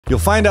You'll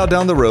find out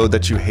down the road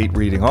that you hate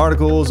reading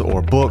articles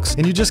or books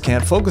and you just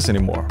can't focus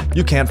anymore.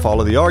 You can't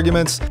follow the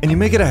arguments, and you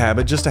make it a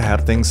habit just to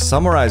have things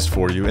summarized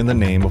for you in the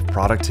name of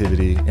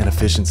productivity and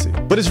efficiency.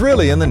 But it's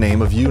really in the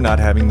name of you not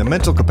having the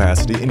mental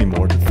capacity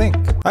anymore to think.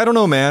 I don't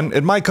know, man.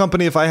 At my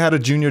company, if I had a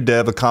junior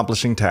dev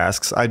accomplishing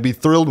tasks, I'd be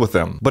thrilled with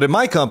them. But at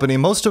my company,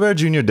 most of our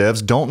junior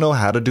devs don't know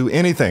how to do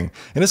anything,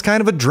 and it's kind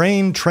of a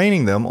drain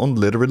training them on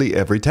literally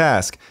every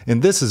task,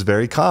 and this is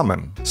very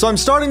common. So I'm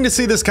starting to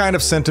see this kind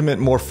of sentiment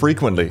more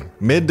frequently.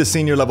 Mid to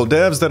senior level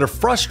devs that are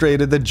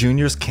frustrated that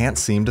juniors can't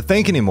seem to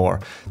think anymore.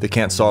 They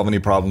can't solve any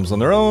problems on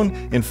their own.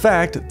 In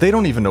fact, they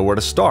don't even know where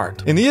to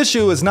start. And the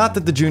issue is not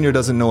that the junior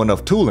doesn't know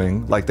enough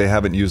tooling, like they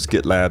haven't used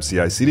GitLab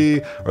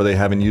CI/CD or they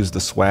haven't used the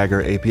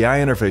Swagger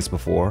API interface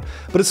before,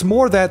 but it's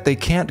more that they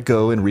can't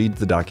go and read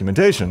the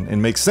documentation and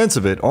make sense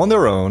of it on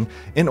their own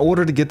in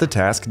order to get the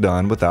task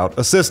done without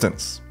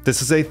assistance.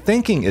 This is a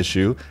thinking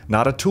issue,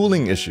 not a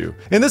tooling issue.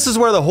 And this is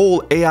where the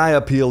whole AI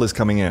appeal is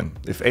coming in.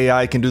 If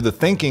AI can do the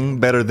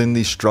thinking better than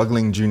these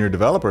struggling junior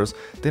developers,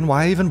 then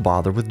why even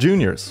bother with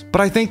juniors?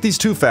 But I think these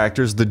two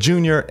factors, the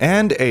junior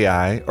and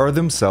AI, are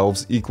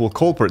themselves equal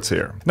culprits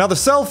here. Now, the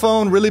cell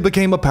phone really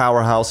became a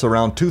powerhouse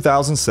around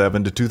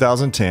 2007 to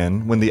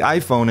 2010 when the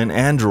iPhone and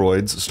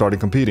Androids started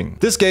competing.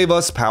 This gave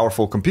us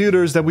powerful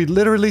computers that we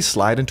literally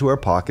slide into our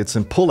pockets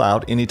and pull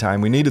out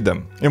anytime we needed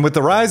them. And with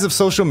the rise of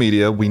social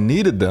media, we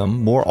needed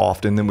them more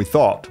often than we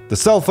thought. The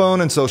cell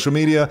phone and social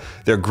media,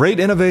 they're great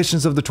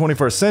innovations of the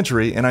 21st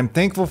century, and I'm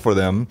thankful for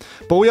them,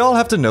 but we all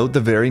have to note the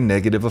very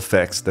negative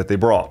effects that they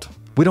brought.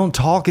 We don't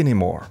talk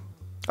anymore.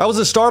 I was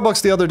at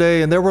Starbucks the other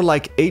day and there were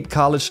like 8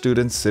 college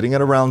students sitting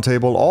at a round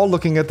table all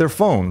looking at their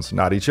phones,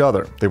 not each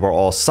other. They were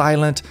all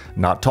silent,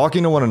 not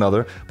talking to one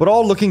another, but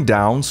all looking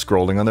down,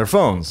 scrolling on their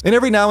phones. And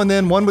every now and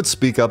then one would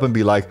speak up and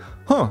be like,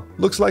 "Huh,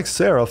 looks like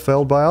Sarah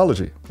failed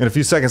biology." And a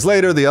few seconds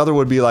later, the other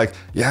would be like,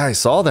 "Yeah, I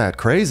saw that,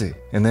 crazy."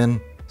 And then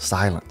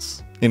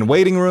silence. In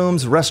waiting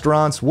rooms,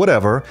 restaurants,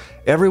 whatever,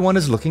 everyone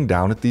is looking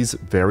down at these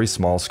very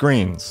small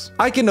screens.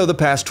 I can know the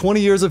past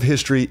 20 years of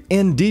history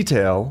in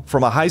detail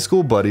from a high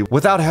school buddy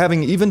without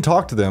having even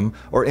talked to them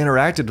or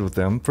interacted with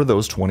them for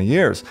those 20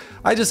 years.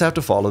 I just have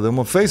to follow them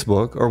on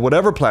Facebook or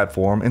whatever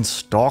platform and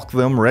stalk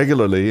them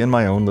regularly in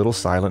my own little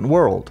silent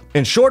world.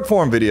 And short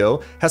form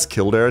video has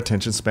killed our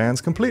attention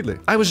spans completely.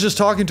 I was just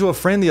talking to a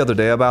friend the other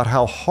day about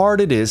how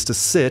hard it is to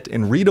sit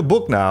and read a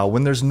book now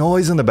when there's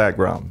noise in the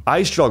background.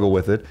 I struggle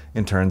with it,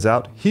 and turns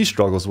out he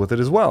struggles with it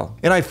as well.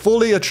 And I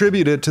fully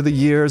attribute it to the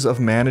years of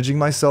managing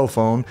my cell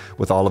phone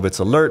with all of its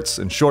alerts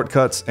and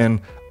shortcuts and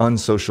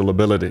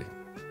unsocialability.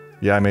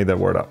 Yeah, I made that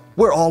word up.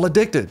 We're all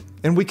addicted,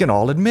 and we can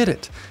all admit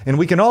it. And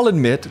we can all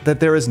admit that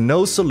there is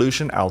no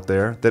solution out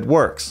there that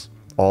works.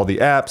 All the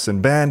apps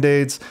and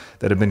band-aids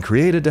that have been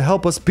created to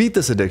help us beat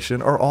this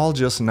addiction are all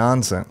just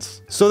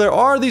nonsense. So there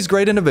are these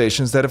great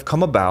innovations that have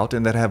come about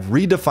and that have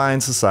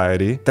redefined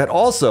society that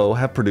also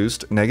have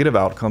produced negative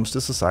outcomes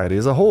to society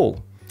as a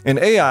whole. And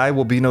AI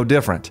will be no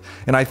different.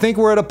 And I think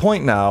we're at a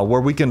point now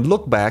where we can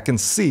look back and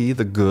see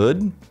the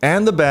good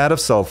and the bad of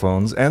cell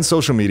phones and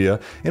social media,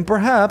 and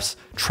perhaps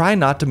try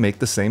not to make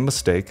the same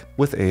mistake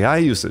with AI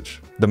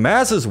usage. The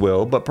masses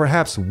will, but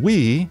perhaps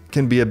we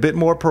can be a bit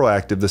more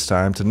proactive this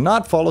time to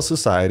not follow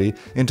society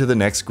into the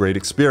next great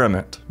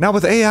experiment. Now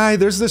with AI,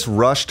 there's this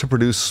rush to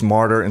produce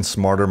smarter and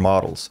smarter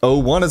models.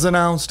 O1 is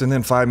announced, and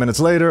then 5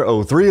 minutes later,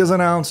 O3 is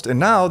announced, and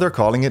now they're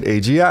calling it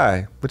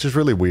AGI, which is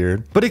really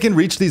weird. But it can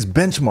reach these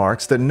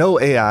benchmarks that no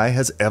AI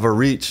has ever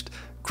reached.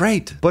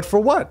 Great, but for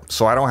what?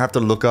 So I don't have to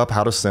look up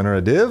how to center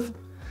a div?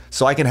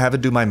 So I can have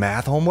it do my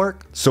math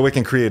homework? So it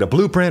can create a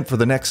blueprint for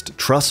the next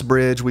truss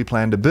bridge we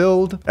plan to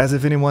build? As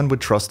if anyone would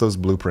trust those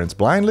blueprints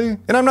blindly?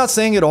 And I'm not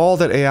saying at all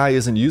that AI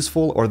isn't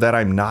useful or that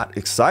I'm not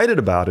excited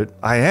about it.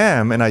 I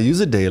am, and I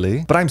use it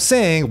daily. But I'm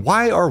saying,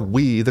 why are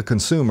we, the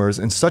consumers,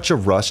 in such a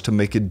rush to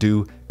make it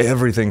do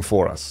everything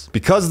for us?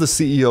 Because the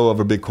CEO of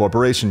a big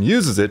corporation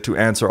uses it to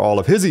answer all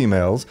of his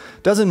emails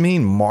doesn't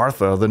mean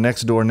Martha, the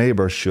next door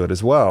neighbor, should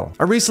as well.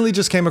 I recently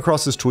just came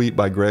across this tweet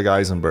by Greg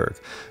Eisenberg.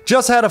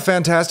 Just had a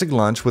fantastic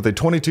lunch with a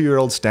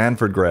 22-year-old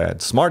Stanford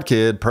grad. Smart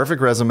kid,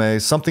 perfect resume,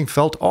 something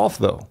felt off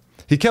though.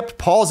 He kept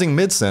pausing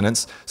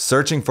mid-sentence,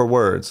 searching for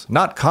words.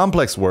 Not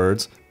complex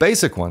words,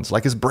 basic ones,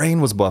 like his brain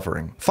was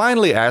buffering.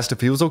 Finally asked if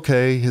he was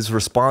okay, his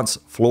response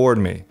floored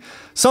me.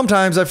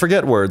 Sometimes I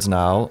forget words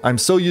now. I'm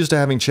so used to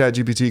having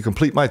ChatGPT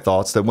complete my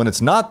thoughts that when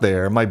it's not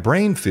there, my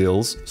brain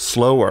feels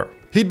slower.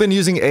 He'd been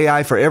using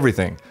AI for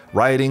everything.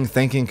 Writing,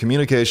 thinking,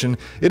 communication.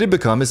 It had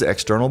become his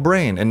external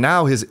brain, and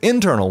now his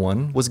internal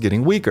one was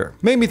getting weaker.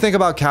 Made me think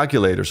about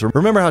calculators.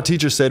 Remember how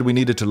teachers said we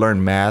needed to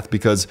learn math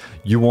because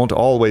you won't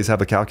always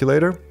have a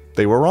calculator?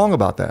 They were wrong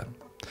about that.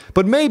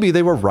 But maybe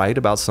they were right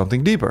about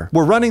something deeper.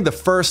 We're running the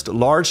first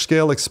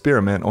large-scale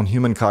experiment on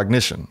human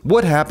cognition.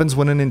 What happens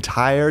when an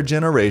entire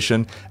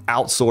generation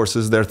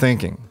outsources their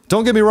thinking?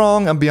 Don't get me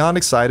wrong, I'm beyond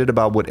excited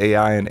about what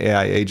AI and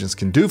AI agents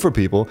can do for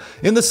people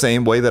in the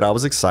same way that I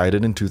was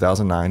excited in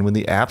 2009 when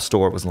the App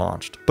Store was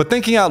launched. But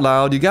thinking out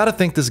loud, you gotta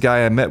think this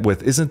guy I met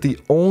with isn't the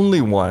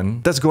only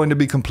one that's going to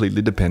be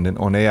completely dependent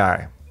on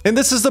AI. And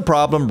this is the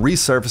problem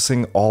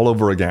resurfacing all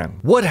over again.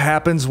 What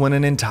happens when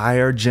an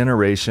entire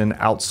generation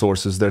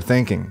outsources their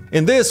thinking?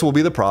 And this will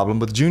be the problem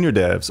with junior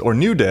devs or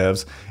new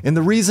devs, and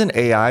the reason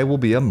AI will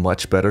be a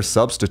much better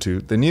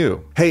substitute than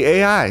you. Hey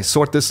AI,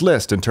 sort this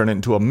list and turn it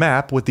into a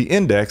map with the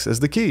index as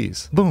the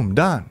keys. Boom,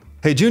 done.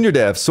 Hey junior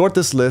dev, sort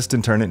this list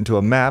and turn it into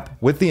a map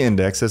with the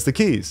index as the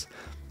keys.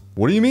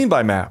 What do you mean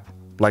by map?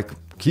 Like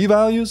key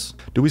values?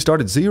 Do we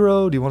start at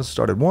 0? Do you want to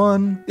start at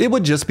 1? It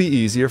would just be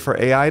easier for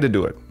AI to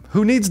do it.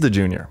 Who needs the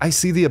junior? I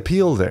see the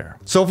appeal there.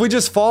 So if we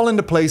just fall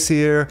into place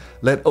here,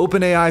 let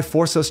OpenAI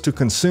force us to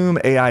consume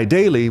AI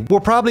daily,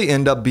 we'll probably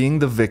end up being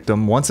the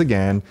victim once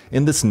again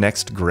in this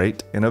next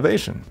great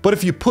innovation. But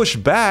if you push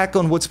back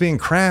on what's being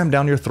crammed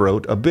down your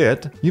throat a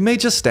bit, you may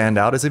just stand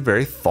out as a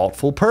very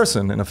thoughtful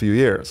person in a few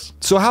years.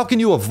 So how can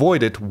you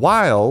avoid it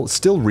while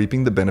still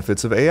reaping the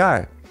benefits of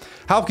AI?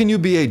 How can you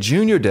be a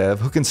junior dev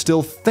who can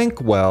still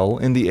think well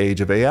in the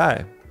age of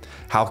AI?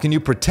 How can you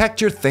protect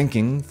your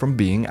thinking from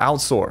being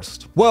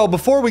outsourced? Well,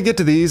 before we get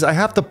to these, I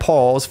have to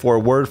pause for a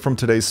word from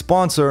today's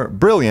sponsor,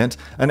 Brilliant,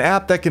 an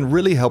app that can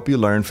really help you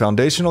learn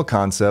foundational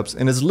concepts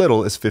in as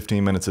little as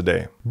 15 minutes a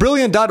day.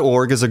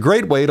 Brilliant.org is a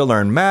great way to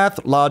learn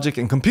math, logic,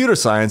 and computer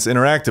science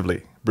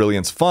interactively.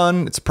 Brilliant's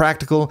fun, it's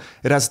practical,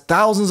 it has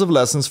thousands of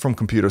lessons from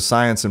computer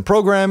science and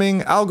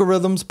programming,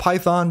 algorithms,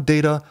 Python,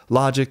 data,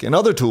 logic, and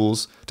other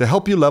tools to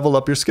help you level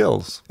up your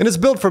skills. And it's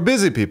built for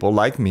busy people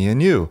like me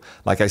and you.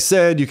 Like I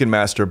said, you can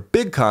master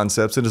big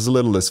concepts in as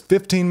little as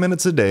 15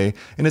 minutes a day,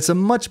 and it's a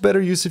much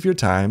better use of your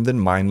time than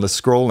mindless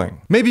scrolling.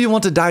 Maybe you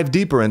want to dive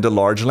deeper into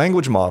large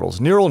language models,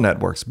 neural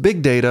networks,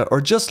 big data,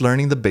 or just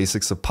learning the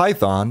basics of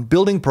Python,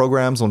 building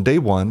programs on day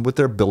one with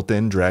their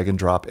built-in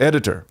drag-and-drop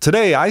editor.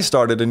 Today, I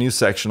started a new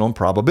section on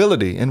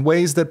probability and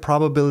ways that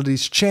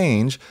probabilities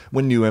change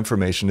when new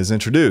information is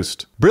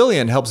introduced.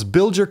 Brilliant helps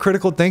build your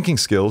critical thinking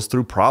skills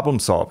through problem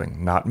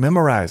solving, not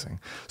memorizing.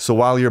 So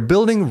while you're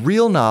building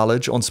real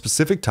knowledge on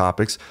specific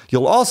topics,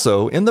 you'll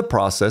also, in the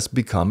process,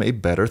 become a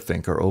better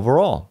thinker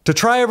overall. To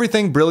try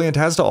everything Brilliant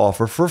has to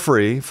offer for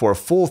free for a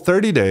full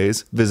 30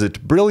 days,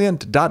 visit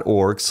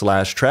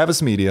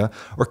brilliant.org/TravisMedia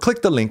or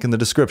click the link in the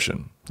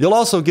description. You'll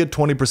also get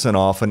 20%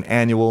 off an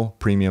annual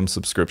premium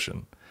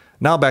subscription.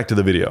 Now back to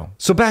the video.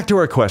 So back to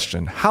our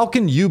question, how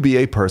can you be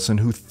a person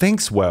who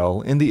thinks well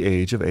in the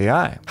age of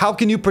AI? How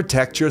can you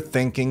protect your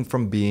thinking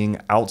from being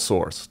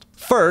outsourced?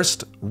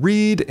 First,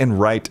 read and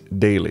write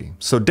daily.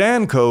 So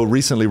Dan Coe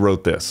recently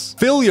wrote this: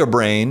 fill your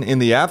brain in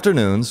the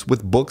afternoons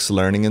with books,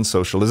 learning, and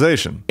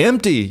socialization.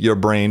 Empty your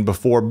brain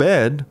before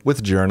bed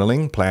with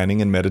journaling,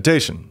 planning, and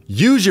meditation.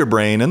 Use your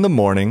brain in the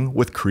morning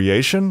with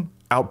creation,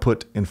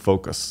 output, and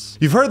focus.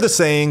 You've heard the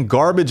saying,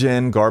 garbage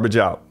in, garbage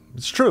out.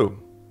 It's true.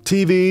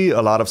 TV,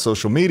 a lot of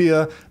social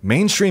media,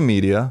 mainstream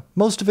media,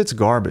 most of it's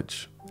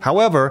garbage.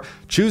 However,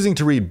 choosing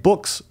to read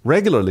books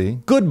regularly,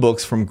 good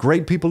books from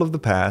great people of the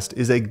past,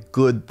 is a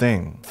good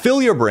thing.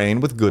 Fill your brain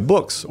with good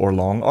books, or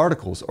long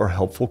articles, or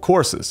helpful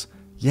courses.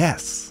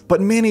 Yes,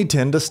 but many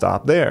tend to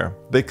stop there.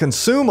 They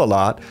consume a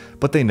lot,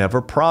 but they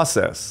never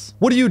process.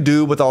 What do you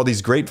do with all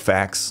these great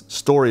facts,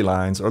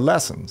 storylines, or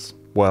lessons?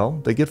 Well,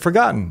 they get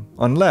forgotten,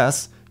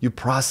 unless you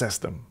process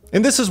them.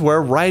 And this is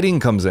where writing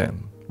comes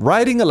in.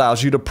 Writing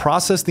allows you to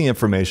process the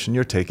information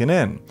you're taking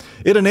in.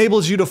 It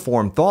enables you to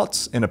form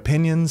thoughts and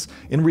opinions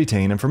and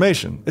retain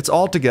information. It's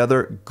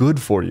altogether good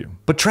for you.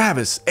 But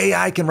Travis,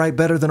 AI can write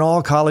better than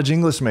all college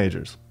English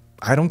majors.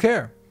 I don't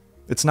care.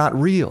 It's not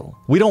real.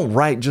 We don't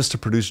write just to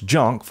produce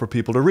junk for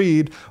people to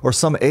read or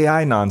some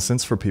AI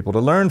nonsense for people to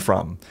learn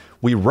from.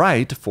 We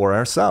write for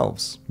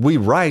ourselves. We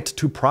write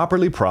to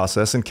properly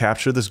process and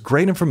capture this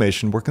great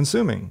information we're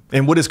consuming.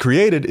 And what is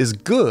created is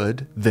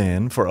good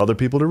then for other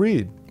people to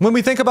read. When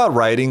we think about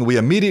writing, we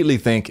immediately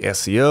think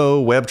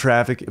SEO, web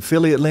traffic,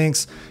 affiliate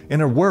links,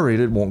 and are worried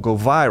it won't go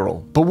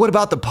viral. But what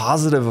about the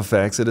positive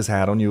effects it has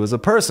had on you as a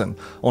person,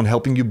 on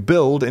helping you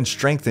build and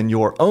strengthen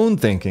your own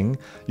thinking,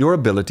 your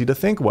ability to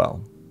think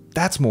well?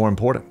 That's more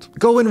important.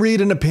 Go and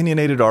read an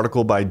opinionated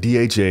article by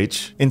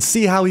DHH and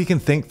see how he can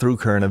think through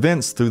current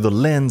events through the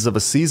lens of a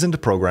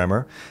seasoned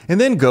programmer, and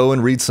then go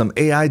and read some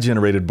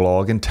AI-generated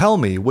blog and tell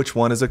me which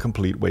one is a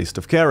complete waste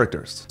of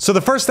characters. So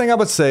the first thing I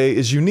would say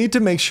is you need to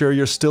make sure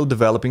you're still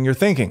developing your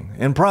thinking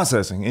and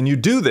processing, and you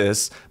do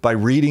this by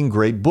reading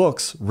great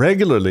books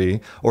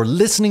regularly or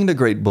listening to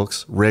great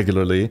books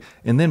regularly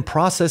and then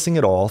processing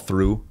it all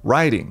through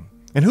writing.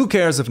 And who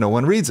cares if no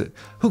one reads it?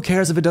 Who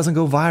cares if it doesn't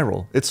go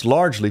viral? It's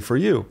largely for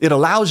you. It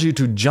allows you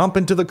to jump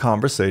into the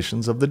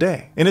conversations of the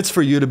day. And it's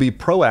for you to be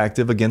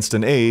proactive against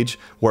an age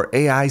where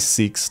AI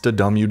seeks to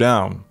dumb you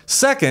down.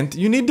 Second,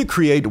 you need to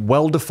create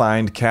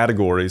well-defined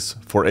categories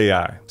for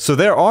AI. So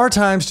there are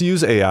times to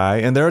use AI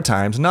and there are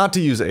times not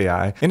to use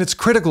AI, and it's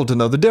critical to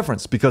know the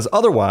difference because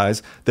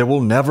otherwise there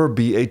will never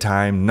be a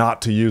time not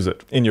to use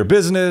it. In your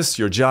business,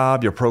 your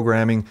job, your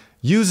programming,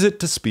 use it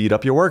to speed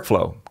up your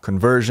workflow.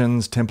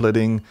 Conversions,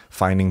 templating,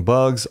 finding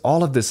bugs,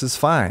 all of this is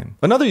fine.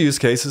 Another use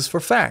case is for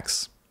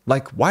facts.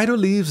 Like, why do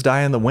leaves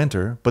die in the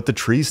winter, but the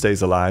tree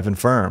stays alive and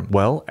firm?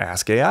 Well,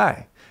 ask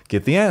AI.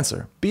 Get the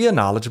answer. Be a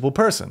knowledgeable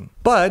person.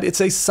 But it's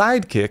a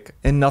sidekick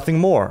and nothing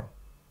more.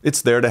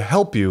 It's there to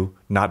help you,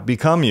 not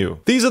become you.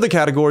 These are the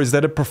categories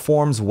that it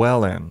performs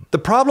well in. The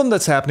problem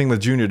that's happening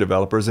with junior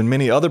developers and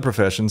many other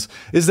professions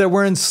is that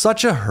we're in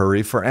such a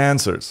hurry for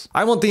answers.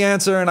 I want the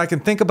answer and I can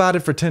think about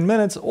it for 10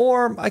 minutes,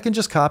 or I can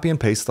just copy and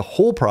paste the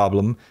whole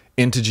problem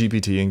into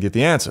GPT and get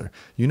the answer.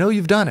 You know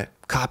you've done it.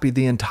 Copied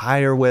the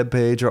entire web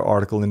page or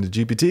article into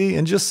GPT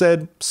and just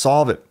said,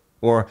 solve it,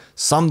 or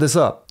sum this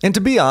up. And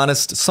to be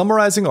honest,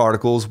 summarizing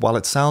articles, while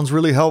it sounds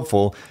really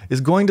helpful, is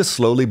going to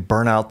slowly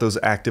burn out those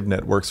active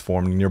networks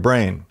formed in your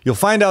brain. You'll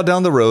find out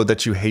down the road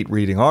that you hate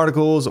reading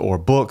articles or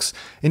books,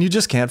 and you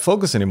just can't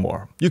focus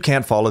anymore. You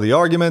can't follow the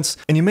arguments,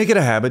 and you make it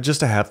a habit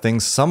just to have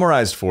things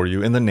summarized for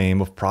you in the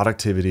name of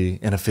productivity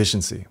and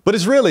efficiency. But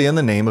it's really in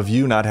the name of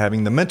you not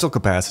having the mental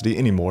capacity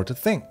anymore to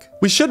think.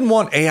 We shouldn't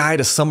want AI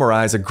to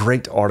summarize a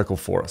great article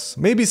for us.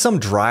 Maybe some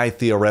dry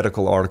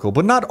theoretical article,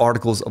 but not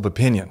articles of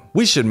opinion.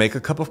 We should make a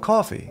cup of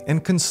coffee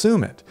and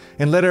consume it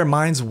and let our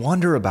minds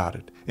wonder about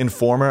it,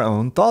 inform our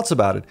own thoughts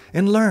about it,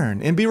 and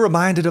learn and be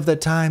reminded of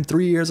that time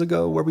 3 years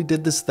ago where we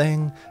did this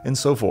thing, and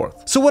so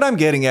forth. So what I'm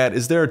getting at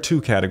is there are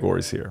two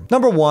categories here.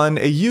 Number one,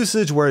 a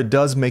usage where it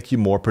does make you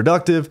more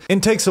productive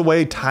and takes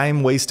away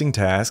time-wasting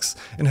tasks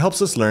and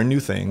helps us learn new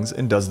things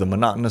and does the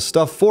monotonous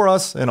stuff for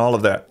us and all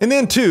of that. And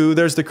then two,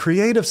 there's the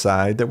creative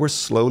side that we're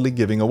slowly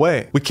giving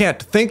away. We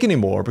can't think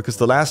anymore because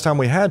the last time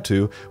we had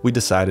to, we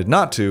decided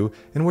not to,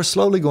 and we're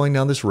slowly going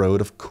down this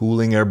road of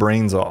cooling our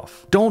brains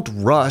off. Don't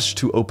rush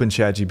to open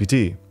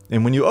ChatGPT.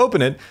 And when you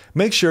open it,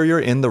 make sure you're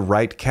in the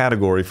right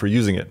category for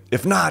using it.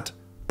 If not,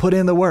 put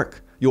in the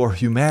work. Your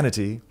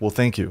humanity will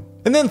thank you.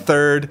 And then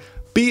third,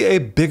 be a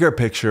bigger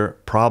picture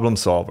problem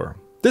solver.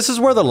 This is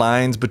where the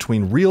lines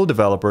between real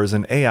developers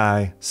and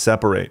AI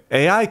separate.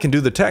 AI can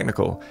do the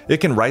technical. It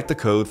can write the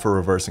code for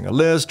reversing a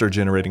list or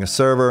generating a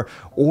server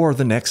or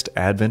the next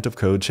advent of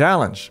code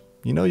challenge.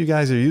 You know you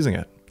guys are using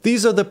it.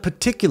 These are the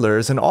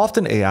particulars, and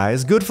often AI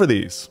is good for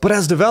these. But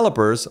as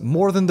developers,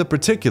 more than the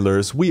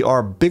particulars, we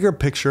are bigger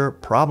picture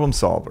problem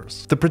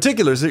solvers. The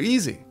particulars are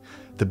easy.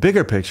 The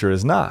bigger picture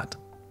is not.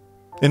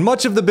 And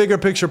much of the bigger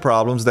picture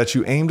problems that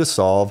you aim to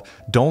solve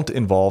don't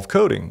involve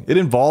coding. It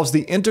involves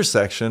the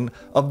intersection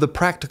of the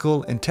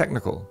practical and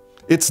technical.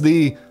 It's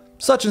the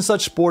such and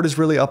such sport is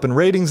really up in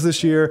ratings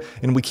this year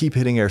and we keep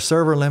hitting our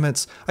server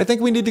limits. I think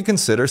we need to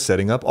consider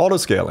setting up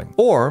autoscaling.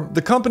 Or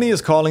the company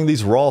is calling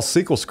these raw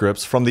SQL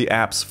scripts from the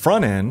app's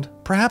front end.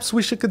 Perhaps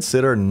we should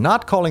consider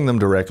not calling them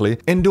directly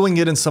and doing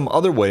it in some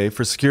other way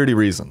for security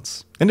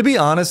reasons. And to be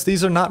honest,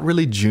 these are not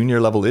really junior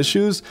level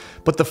issues,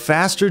 but the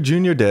faster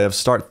junior devs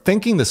start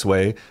thinking this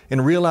way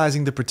and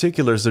realizing the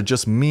particulars are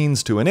just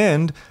means to an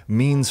end,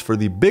 means for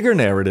the bigger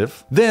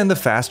narrative, then the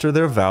faster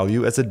their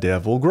value as a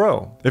dev will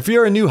grow. If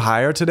you're a new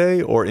hire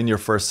today or in your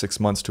first 6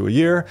 months to a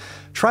year,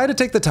 try to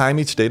take the time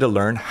each day to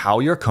learn how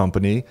your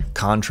company,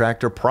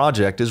 contract, or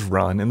project is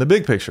run in the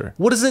big picture.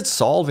 What is it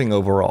solving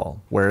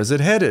overall? Where is it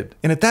headed?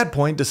 And at that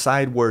point,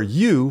 decide where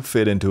you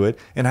fit into it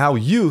and how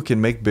you can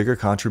make bigger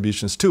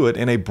contributions to it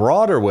in a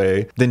broader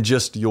way than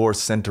just your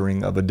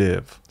centering of a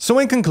div. So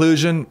in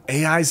conclusion,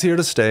 AI is here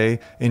to stay,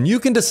 and you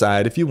can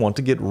decide if you want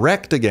to get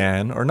wrecked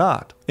again or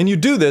not. And you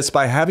do this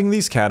by having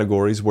these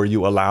categories where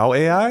you allow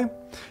AI,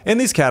 and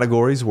these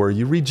categories where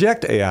you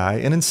reject AI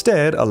and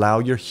instead allow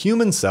your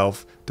human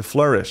self to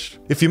flourish.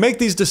 If you make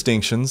these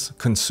distinctions,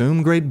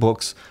 consume great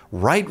books,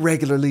 write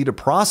regularly to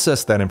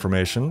process that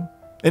information,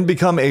 and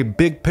become a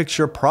big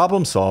picture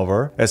problem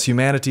solver as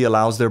humanity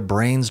allows their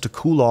brains to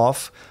cool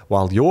off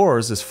while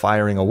yours is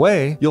firing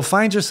away, you'll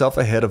find yourself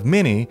ahead of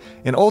many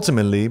and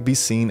ultimately be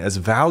seen as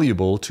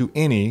valuable to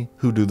any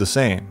who do the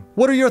same.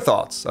 What are your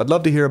thoughts? I'd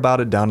love to hear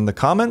about it down in the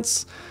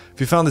comments. If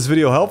you found this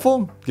video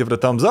helpful, give it a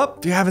thumbs up.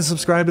 If you haven't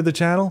subscribed to the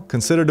channel,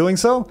 consider doing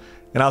so,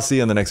 and I'll see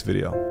you in the next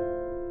video.